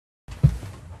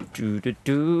Do do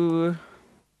do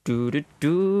do do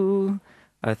do.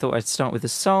 I thought I'd start with a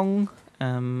song,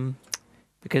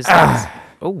 because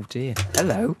oh dear,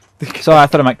 hello. Sorry, I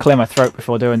thought I might clear my throat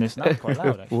before doing this. That was quite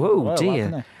loud, actually. Whoa,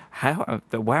 dear. How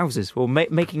the wowzers. Well,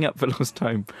 making up for lost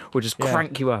time, we'll just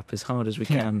crank you up as hard as we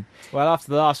can. Well, after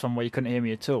the last one where you couldn't hear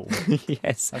me at all,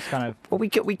 yes, that's kind of well, we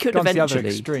could gone to the eventually, other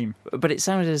extreme. but it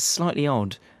sounded slightly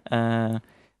odd.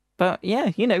 But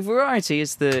yeah, you know, variety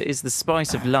is the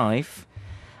spice of life.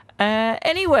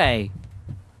 Anyway,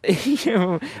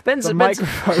 The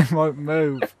microphone won't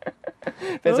move.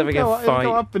 Ben's having a fight. It'll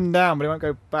go up and down, but it won't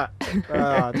go back.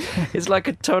 It's like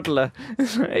a toddler.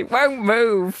 It won't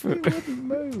move. It wouldn't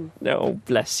move. No,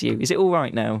 bless you. Is it all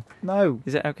right now? No.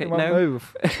 Is it okay? It won't No.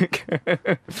 move.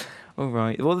 All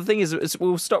right. Well, the thing is,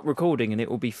 we'll stop recording and it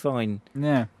will be fine.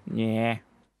 Yeah. Yeah.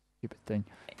 Stupid thing.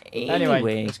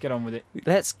 Anyway, let's get on with it.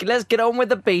 Let's get on with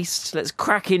the beast. Let's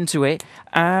crack into it.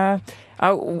 I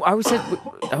said,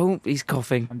 oh, he's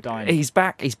coughing. I'm dying. He's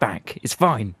back. He's back. It's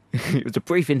fine. It was a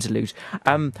brief interlude.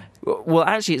 Well,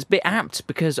 actually, it's a bit apt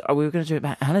because we were going to do it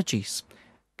about allergies.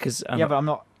 Yeah, but I'm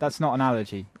not. That's not an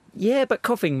allergy. Yeah, but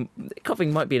coughing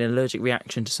might be an allergic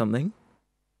reaction to something.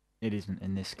 It isn't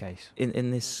in this case.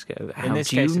 In this, how in this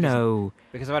do case, you know?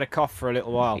 Because I've had a cough for a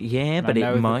little while. Yeah, but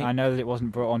it might. I know that it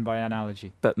wasn't brought on by an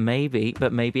allergy. But maybe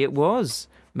it was.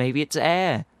 Maybe it's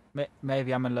air.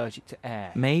 Maybe I'm allergic to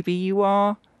air. Maybe you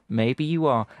are. Maybe you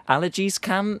are. Allergies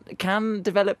can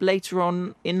develop later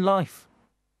on in life,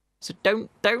 so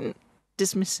don't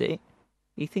dismiss it.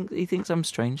 He thinks I'm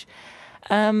strange,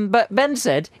 but Ben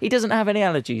said he doesn't have any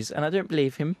allergies, and I don't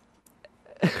believe him.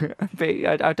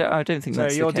 But I don't think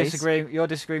that's the case. You're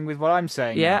disagreeing with what I'm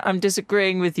saying. Yeah, now. I'm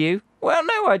disagreeing with you. Well,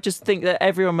 no, I just think that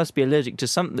everyone must be allergic to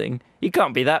something. You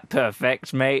can't be that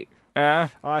perfect, mate. I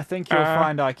think you'll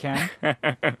find I can.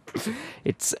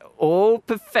 It's all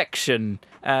perfection.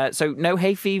 So no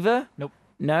hay fever? Nope.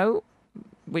 No?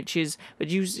 But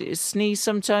you sneeze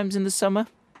sometimes in the summer?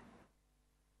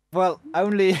 Well,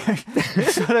 only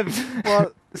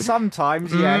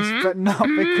sometimes, yes, but not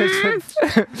because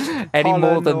of any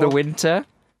more than the winter?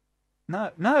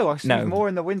 No, I sneeze more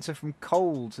in the winter from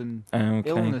colds and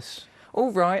illness.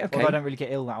 All right, okay. Although I don't really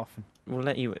get ill that often. We'll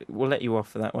let you off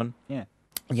for that one. Yeah.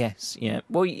 Yes, yeah.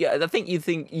 Well, yeah, I think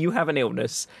you have an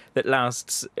illness that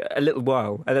lasts a little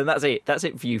while, and then that's it. That's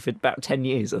it for you for about 10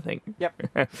 years, I think.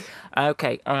 Yep.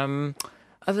 Okay.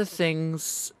 Other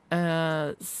things.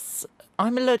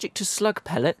 I'm allergic to slug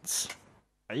pellets.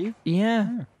 Are you?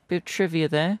 Yeah. Oh. Bit of trivia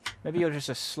there. Maybe you're just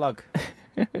a slug.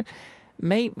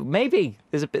 Maybe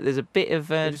there's a bit of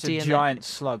you're just DNA. A giant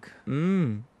slug.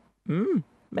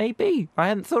 Maybe I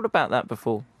hadn't thought about that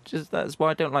before. Just that's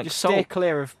why I don't like salt. Steer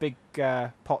clear of big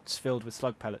pots filled with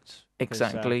slug pellets.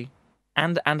 Exactly,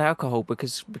 and alcohol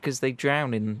because they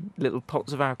drown in little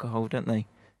pots of alcohol, don't they?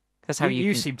 That's how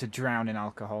you seem to drown in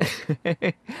alcohol.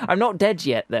 I'm not dead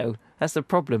yet, though. That's the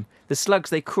problem. The slugs,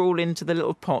 they crawl into the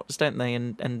little pots, don't they,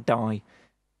 and die.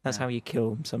 That's how you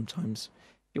kill them sometimes.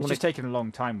 It's just taking a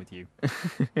long time with you.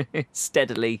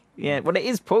 Steadily. Yeah, well, it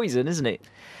is poison, isn't it?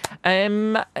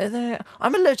 I'm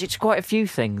allergic to quite a few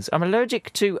things. I'm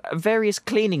allergic to various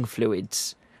cleaning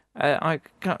fluids.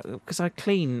 Because I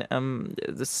clean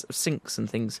the sinks and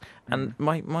things, and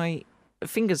my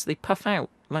fingers, they puff out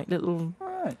like little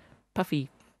puffy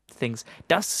things.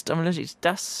 Dust. I'm allergic to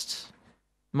dust.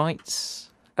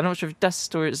 Mites. I'm not sure if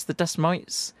dust or it's the dust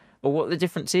mites or what the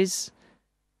difference is.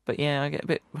 But yeah, I get a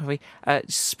bit puffy.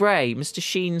 Spray, Mr.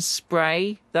 Sheen's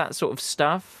spray, that sort of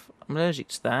stuff. I'm allergic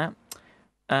to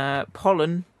that.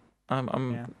 Pollen.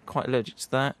 I'm quite allergic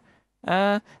to that.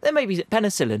 There may be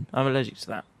penicillin. I'm allergic to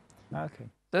that. Okay.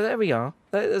 So there we are.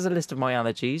 There's a list of my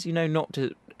allergies. You know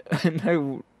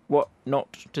know what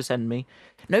not to send me.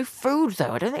 No food,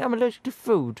 though. I don't think I'm allergic to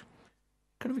food.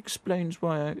 Kind of explains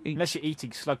why I eat. Unless you're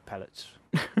eating slug pellets.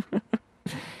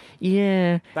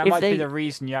 Yeah. That might be the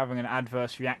reason you're having an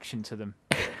adverse reaction to them.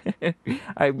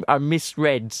 I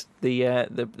misread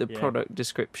the product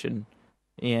description.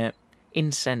 Yeah.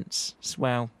 Incense as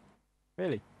well.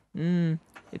 Really?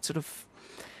 It sort of...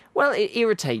 Well, it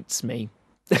irritates me.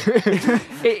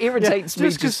 It irritates me.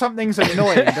 Just because something's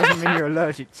annoying doesn't mean you're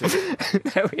allergic to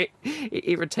it. No, it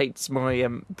irritates my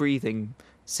breathing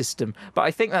system. But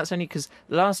I think that's only because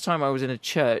last time I was in a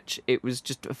church, it was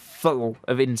just full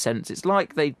of incense. It's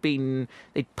like they'd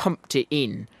pumped it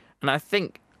in, and I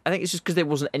think it's just because there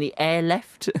wasn't any air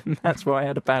left, and that's why I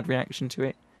had a bad reaction to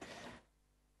it.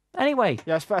 Anyway,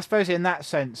 yeah, I suppose in that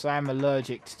sense, I am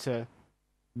allergic to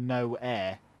no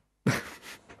air.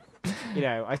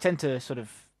 I tend to sort of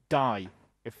die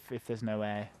if there's no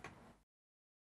air.